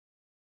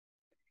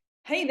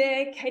Hey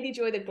there, Katie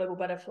Joy, the Global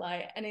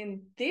Butterfly. And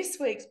in this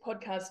week's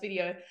podcast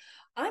video,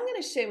 I'm going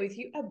to share with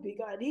you a big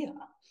idea.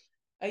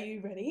 Are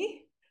you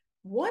ready?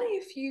 What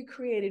if you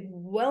created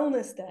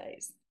wellness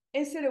days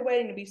instead of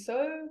waiting to be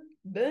so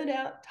burned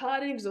out,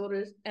 tired,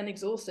 and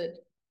exhausted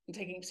and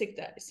taking sick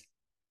days?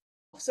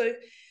 So,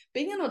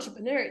 being an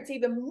entrepreneur, it's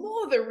even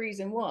more the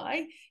reason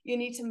why you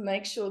need to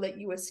make sure that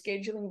you are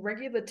scheduling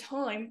regular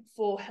time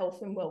for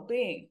health and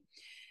well-being.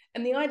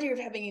 And the idea of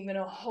having even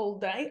a whole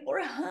day or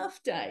a half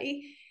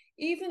day,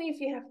 even if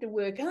you have to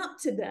work up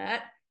to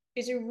that,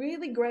 is a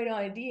really great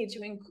idea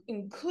to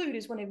include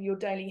as one of your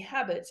daily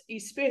habits,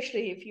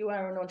 especially if you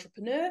are an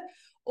entrepreneur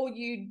or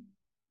you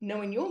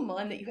know in your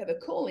mind that you have a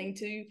calling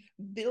to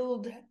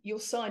build your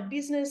side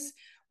business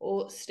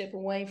or step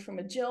away from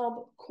a job,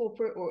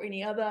 corporate, or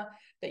any other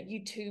that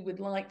you too would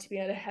like to be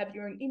able to have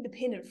your own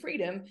independent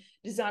freedom,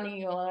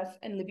 designing your life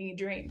and living your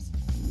dreams.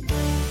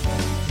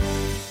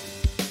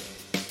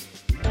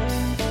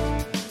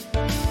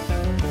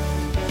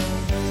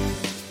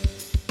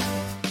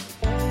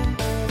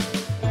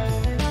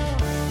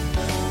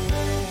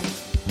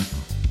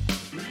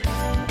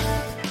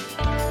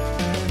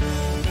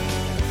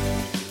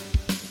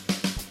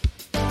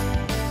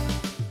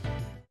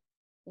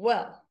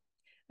 Well,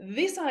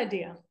 this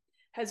idea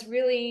has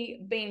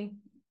really been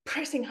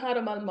pressing hard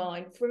on my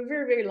mind for a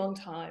very, very long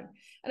time.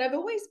 And I've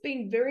always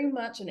been very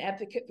much an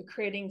advocate for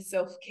creating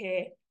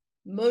self-care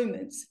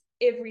moments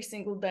every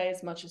single day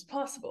as much as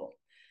possible.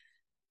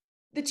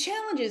 The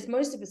challenge is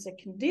most of us are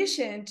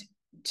conditioned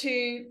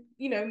to,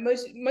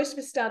 most of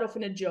us start off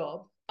in a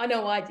job. I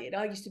know I did.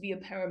 I used to be a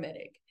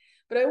paramedic,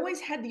 but I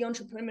always had the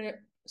entrepreneurial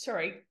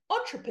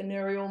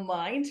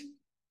mind.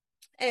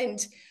 And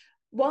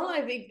while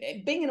I've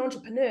being an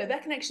entrepreneur,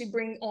 that can actually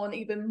bring on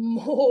even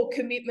more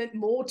commitment,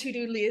 more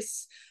to-do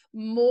lists,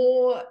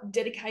 more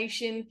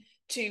dedication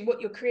to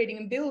what you're creating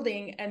and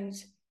building,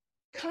 and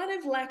kind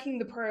of lacking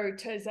the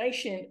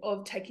prioritization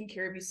of taking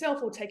care of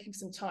yourself or taking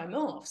some time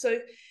off. So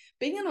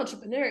being an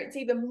entrepreneur, it's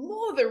even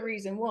more the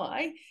reason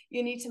why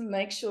you need to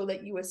make sure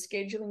that you are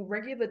scheduling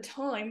regular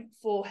time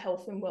for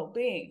health and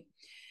well-being.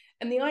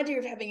 And the idea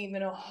of having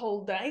even a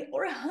whole day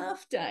or a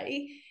half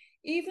day,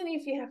 even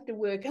if you have to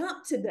work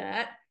up to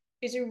that,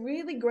 is a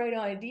really great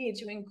idea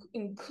to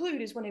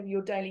include as one of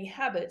your daily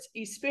habits,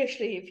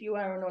 especially if you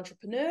are an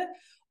entrepreneur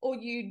or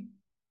you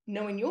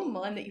know in your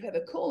mind that you have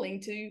a calling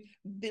to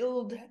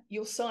build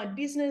your side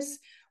business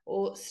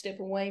or step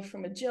away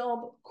from a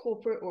job,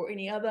 corporate, or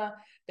any other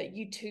that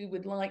you too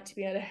would like to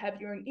be able to have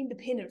your own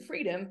independent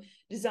freedom,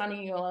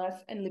 designing your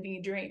life and living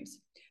your dreams.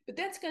 But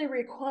that's going to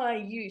require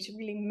you to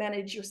really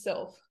manage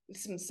yourself with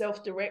some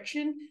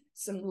self-direction,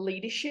 some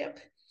leadership,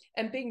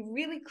 and being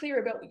really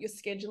clear about what you're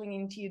scheduling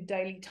into your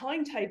daily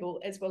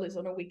timetable as well as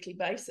on a weekly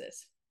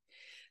basis.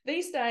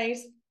 These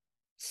days,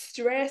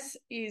 stress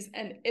is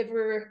an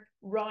ever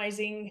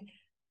rising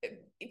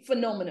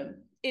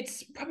phenomenon.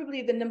 It's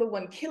probably the number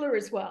one killer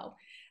as well.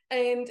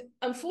 And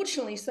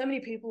unfortunately, so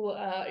many people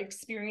are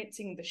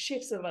experiencing the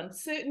shifts of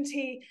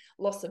uncertainty,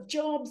 loss of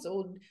jobs,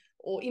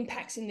 or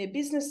impacts in their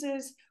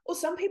businesses, or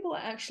some people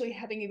are actually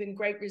having even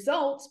great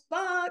results,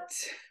 but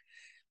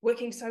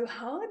working so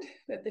hard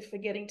that they're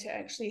forgetting to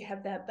actually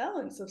have that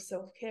balance of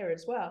self-care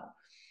as well.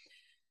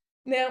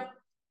 Now,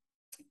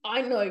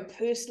 I know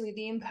personally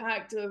the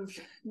impact of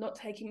not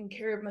taking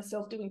care of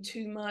myself, doing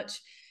too much,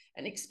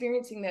 and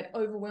experiencing that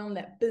overwhelm,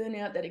 that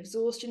burnout, that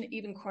exhaustion,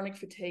 even chronic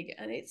fatigue.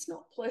 And it's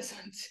not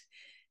pleasant.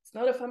 It's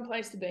not a fun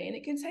place to be. And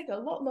it can take a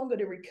lot longer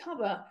to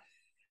recover.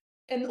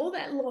 And all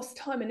that lost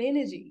time and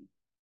energy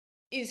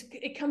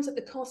it comes at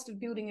the cost of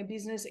building a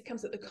business. It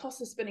comes at the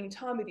cost of spending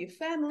time with your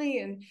family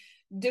and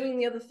doing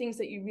the other things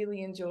that you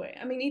really enjoy.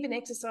 I mean, even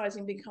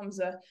exercising becomes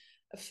a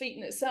feat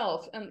in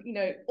itself, and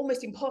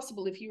almost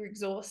impossible if you're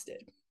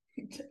exhausted.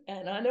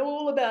 And I know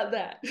all about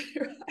that,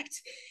 right?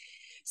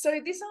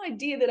 So this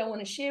idea that I want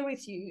to share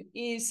with you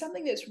is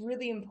something that's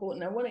really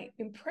important. I want to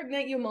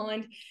impregnate your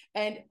mind,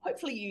 and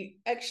hopefully you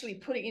actually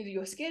put it into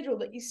your schedule,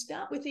 that you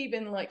start with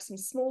even like some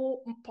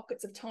small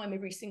pockets of time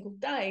every single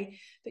day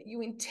that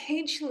you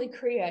intentionally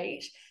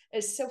create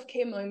as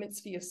self-care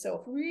moments for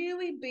yourself.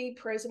 Really be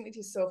present with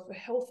yourself for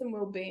health and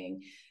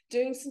well-being,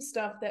 doing some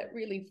stuff that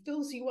really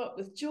fills you up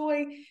with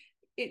joy.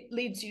 It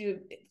leads you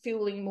to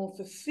feeling more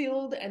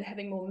fulfilled and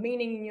having more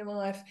meaning in your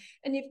life.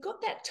 And you've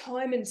got that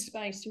time and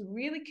space to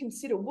really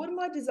consider, what am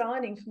I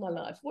designing for my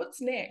life? What's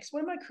next?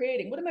 What am I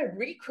creating? What am I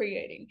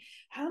recreating?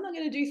 How am I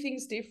going to do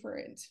things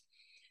different?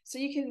 So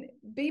you can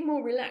be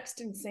more relaxed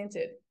and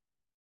centered.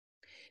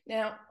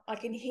 Now, I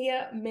can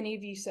hear many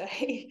of you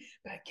say,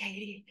 but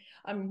Katie,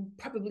 I'm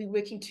probably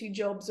working two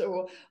jobs,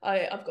 or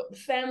I've got the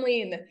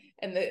family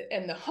and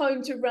the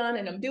home to run,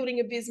 and I'm building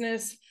a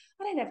business.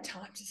 I don't have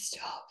time to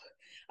stop.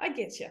 I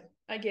get you.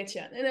 I get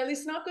you. And now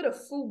listen, I've got a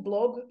full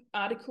blog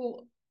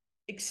article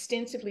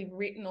extensively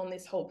written on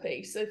this whole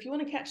piece. So if you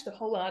want to catch the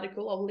whole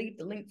article, I'll leave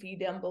the link for you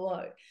down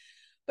below.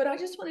 But I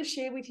just want to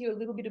share with you a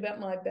little bit about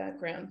my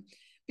background.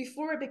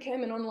 Before I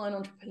became an online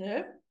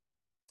entrepreneur,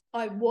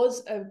 I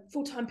was a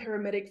full-time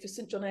paramedic for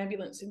St John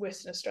Ambulance in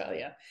Western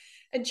Australia.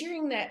 And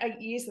during that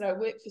 8 years that I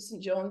worked for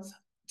St. John's,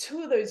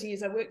 2 of those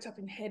years I worked up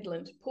in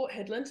Port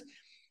Hedland,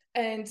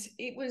 and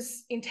it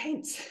was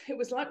intense. It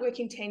was like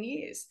working 10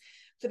 years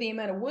for the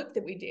amount of work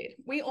that we did.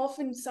 We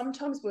often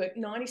sometimes worked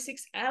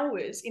 96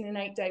 hours in an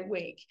 8-day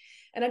week.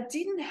 And I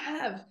didn't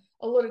have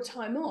a lot of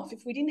time off.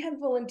 If we didn't have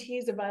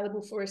volunteers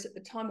available for us at the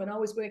time when I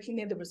was working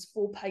there was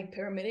 4 paid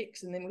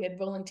paramedics, and then we had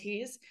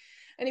volunteers.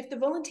 And if the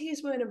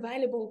volunteers weren't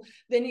available,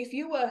 then if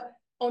you were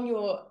on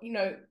your,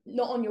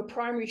 not on your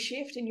primary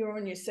shift and you're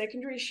on your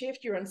secondary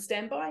shift, you're on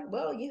standby,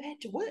 well, you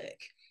had to work.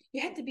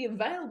 You had to be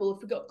available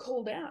if we got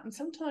called out. And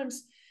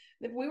sometimes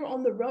we were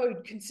on the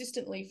road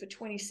consistently for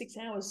 26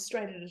 hours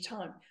straight at a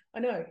time. I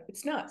know,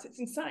 it's nuts, it's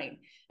insane.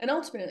 And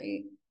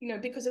ultimately,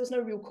 because there was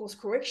no real course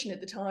correction at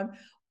the time,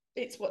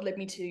 it's what led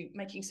me to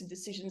making some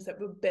decisions that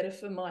were better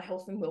for my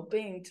health and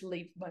well-being to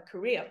leave my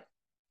career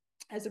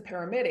as a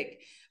paramedic.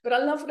 But I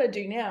love what I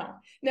do now.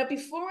 Now,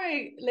 before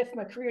I left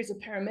my career as a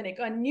paramedic,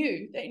 I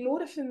knew that in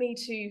order for me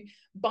to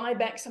buy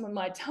back some of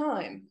my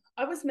time,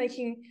 I was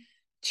making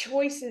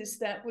choices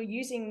that were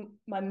using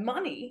my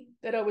money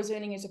that I was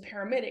earning as a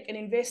paramedic and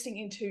investing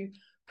into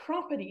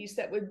properties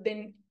that would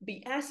then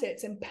be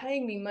assets and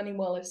paying me money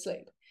while I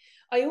sleep.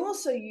 I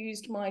also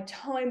used my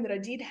time that I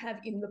did have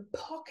in the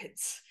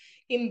pockets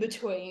in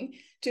between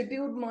to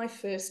build my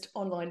first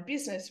online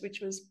business, which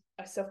was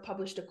I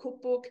self-published a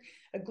cookbook,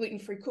 a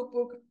gluten-free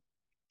cookbook,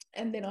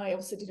 and then I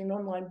also did an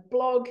online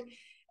blog.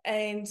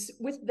 And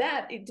with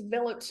that, it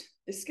developed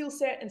the skill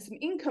set and some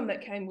income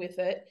that came with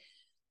it.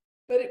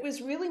 But it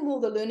was really more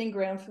the learning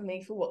ground for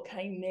me for what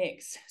came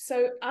next.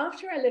 So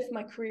after I left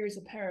my career as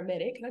a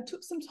paramedic, and I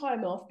took some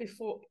time off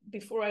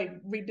before I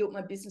rebuilt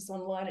my business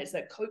online as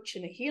a coach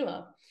and a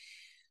healer.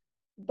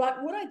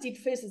 But what I did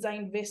first is I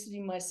invested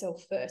in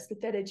myself first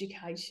with that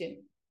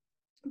education,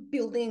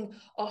 building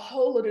a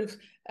whole lot of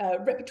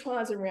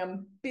repertoires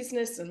around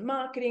business and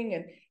marketing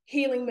and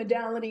healing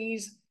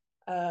modalities.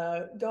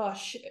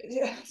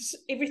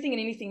 Everything and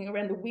anything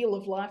around the wheel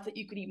of life that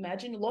you could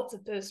imagine, lots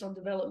of personal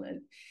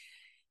development.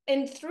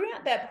 And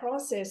throughout that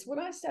process, what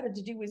I started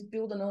to do was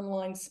build an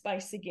online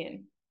space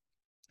again.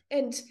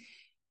 And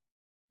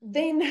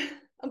then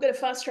I'm going to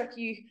fast track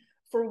you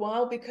for a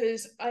while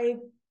because I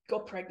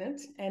got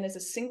pregnant, and as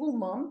a single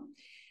mom,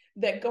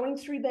 that going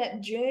through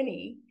that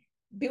journey,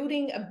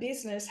 building a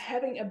business,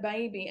 having a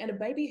baby, and a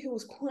baby who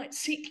was quite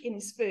sick in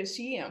his first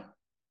year,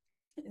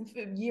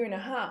 for a year and a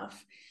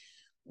half,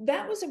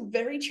 that was a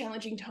very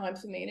challenging time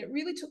for me. And it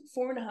really took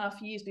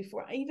 4.5 years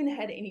before I even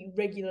had any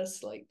regular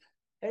sleep.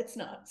 It's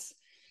nuts.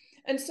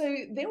 And so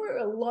there were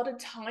a lot of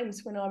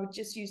times when I would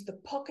just use the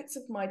pockets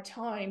of my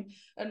time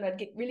and I'd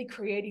get really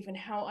creative in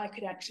how I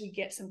could actually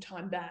get some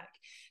time back.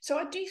 So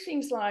I'd do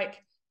things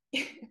like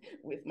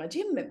with my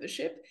gym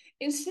membership,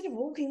 instead of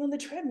walking on the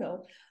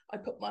treadmill, I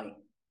put my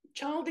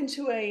child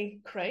into a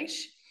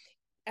crèche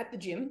at the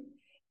gym,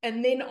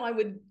 and then I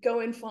would go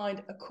and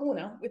find a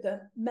corner with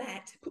a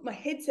mat, put my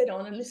headset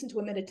on and listen to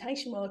a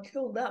meditation while I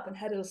curled up and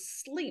had a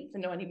sleep for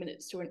 90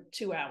 minutes to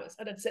 2 hours.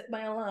 And I'd set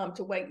my alarm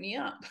to wake me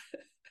up.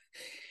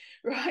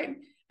 Right?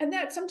 And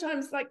that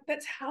sometimes,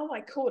 that's how I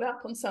caught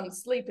up on some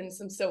sleep and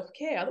some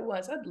self-care.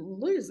 Otherwise, I'd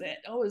lose it.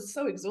 I was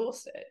so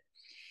exhausted.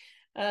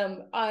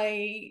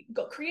 I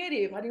got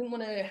creative. I didn't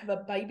want to have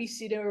a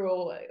babysitter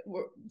or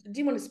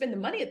didn't want to spend the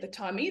money at the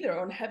time either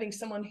on having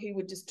someone who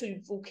would just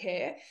do full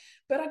care.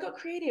 But I got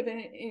creative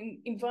and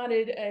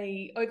invited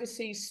a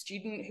overseas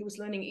student who was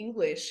learning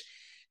English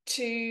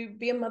to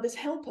be a mother's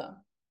helper.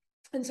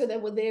 And so they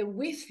were there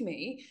with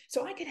me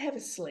so I could have a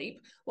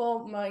sleep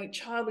while my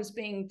child was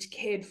being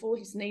cared for,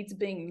 his needs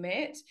being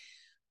met.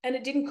 And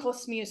it didn't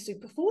cost me a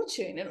super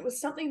fortune. And it was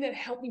something that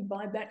helped me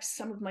buy back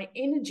some of my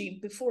energy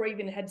before I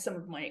even had some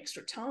of my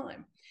extra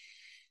time.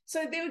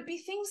 So there would be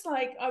things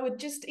like I would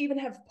just even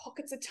have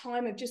pockets of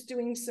time of just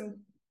doing some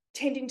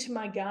tending to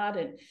my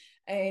garden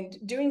and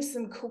doing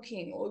some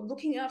cooking or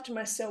looking after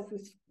myself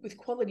with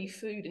quality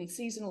food and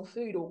seasonal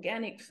food,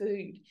 organic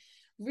food.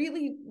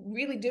 Really,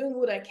 really doing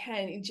what I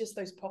can in just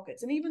those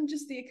pockets, and even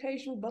just the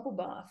occasional bubble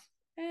bath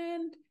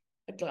and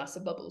a glass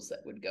of bubbles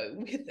that would go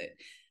with it.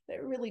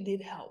 That really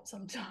did help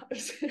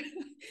sometimes.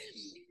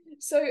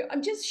 So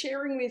I'm just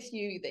sharing with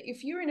you that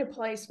if you're in a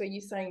place where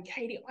you're saying,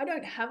 Katie, I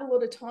don't have a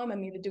lot of time,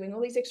 I'm either doing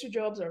all these extra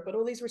jobs or I've got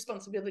all these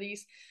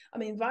responsibilities,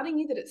 I'm inviting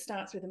you that it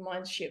starts with a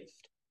mind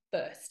shift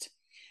first.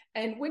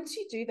 And once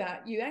you do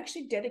that, you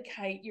actually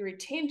dedicate your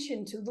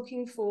attention to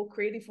looking for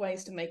creative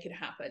ways to make it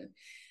happen.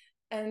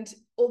 And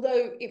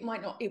although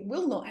it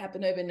will not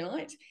happen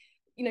overnight,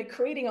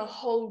 creating a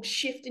whole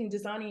shift in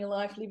designing your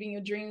life, living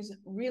your dreams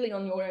really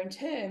on your own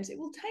terms, it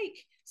will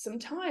take some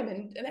time.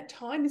 And that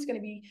time is going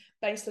to be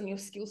based on your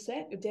skill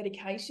set, your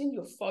dedication,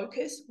 your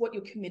focus, what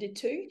you're committed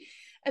to.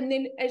 And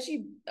then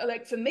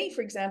for me,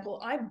 for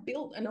example, I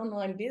built an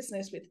online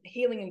business with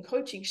healing and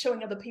coaching,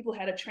 showing other people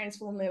how to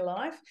transform their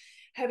life,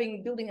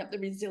 building up the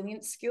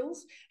resilience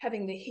skills,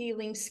 having the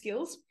healing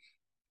skills,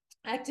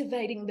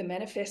 activating the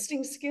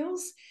manifesting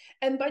skills.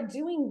 And by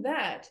doing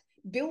that,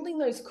 building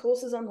those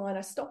courses online,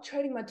 I stopped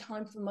trading my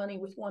time for money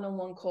with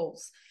one-on-one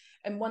calls.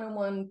 and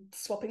one-on-one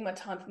swapping my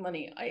time for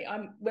money.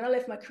 When I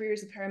left my career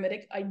as a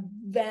paramedic, I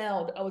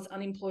vowed I was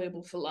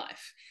unemployable for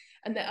life,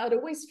 and that I'd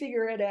always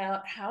figure it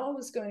out how I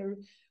was going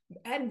to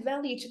add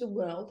value to the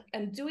world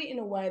and do it in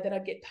a way that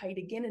I'd get paid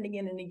again and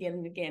again and again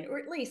and again, or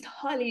at least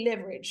highly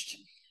leveraged.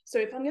 So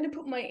if I'm going to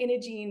put my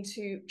energy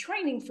into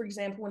training, for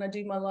example, when I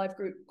do my live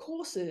group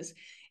courses,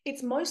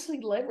 it's mostly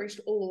leveraged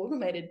or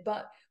automated,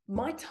 but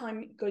my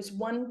time goes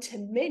one to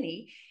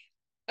many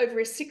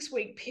over a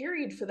 6-week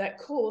period for that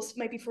course,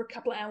 maybe for a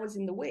couple of hours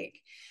in the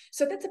week.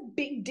 So that's a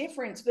big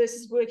difference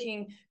versus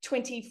working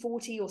 20,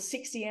 40 or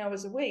 60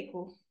 hours a week,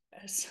 or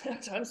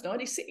sometimes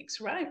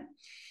 96, right?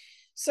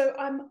 So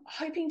I'm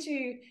hoping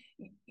to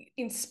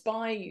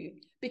inspire you,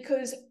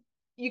 because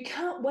you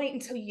can't wait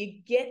until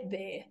you get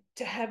there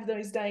to have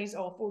those days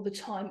off or the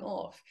time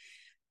off.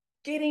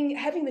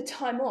 Having the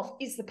time off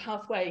is the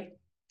pathway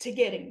to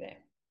getting there.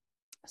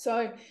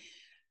 So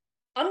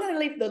I'm going to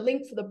leave the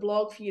link for the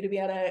blog for you to be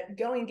able to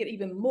go and get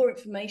even more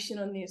information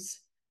on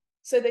this,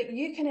 so that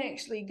you can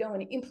actually go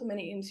and implement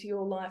it into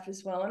your life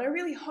as well. And I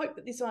really hope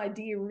that this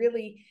idea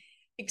really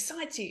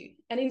excites you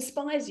and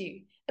inspires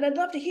you. And I'd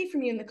love to hear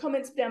from you in the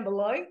comments down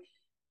below.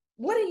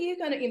 What are you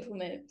going to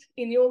implement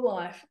in your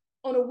life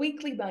on a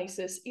weekly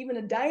basis, even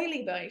a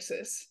daily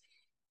basis,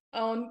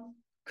 on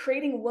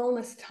creating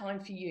wellness time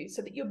for you,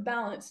 so that you're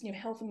balanced in your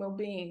health and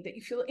well-being, that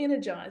you feel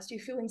energized, you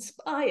feel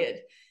inspired,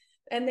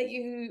 and that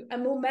you are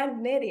more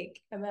magnetic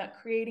about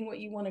creating what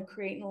you want to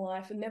create in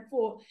life. And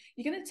therefore,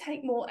 you're going to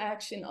take more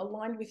action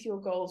aligned with your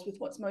goals, with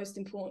what's most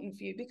important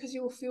for you, because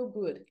you will feel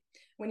good.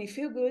 When you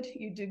feel good,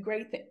 you do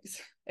great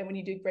things. And when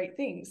you do great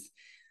things,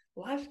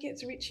 life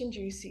gets rich and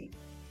juicy.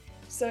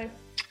 So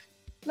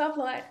love,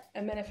 light,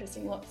 and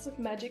manifesting lots of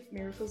magic,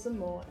 miracles, and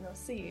more. And I'll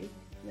see you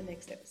in the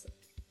next episode.